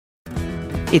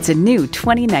It's a new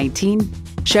 2019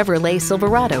 Chevrolet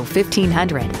Silverado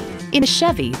 1500. In a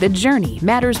Chevy, the journey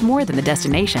matters more than the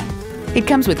destination. It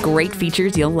comes with great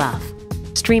features you'll love: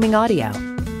 streaming audio,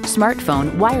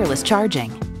 smartphone wireless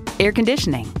charging, air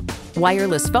conditioning,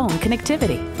 wireless phone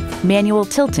connectivity, manual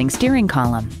tilting steering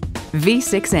column,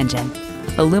 V6 engine,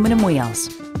 aluminum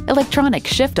wheels, electronic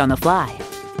shift on the fly,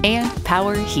 and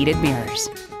power heated mirrors.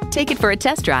 Take it for a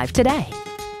test drive today.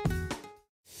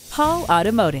 Hall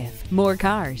Automotive, more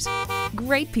cars,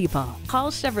 great people.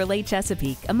 Hall Chevrolet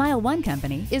Chesapeake, a MileOne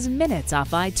company, is minutes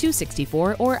off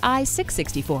I-264 or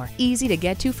I-664. Easy to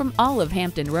get to from all of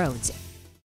Hampton roads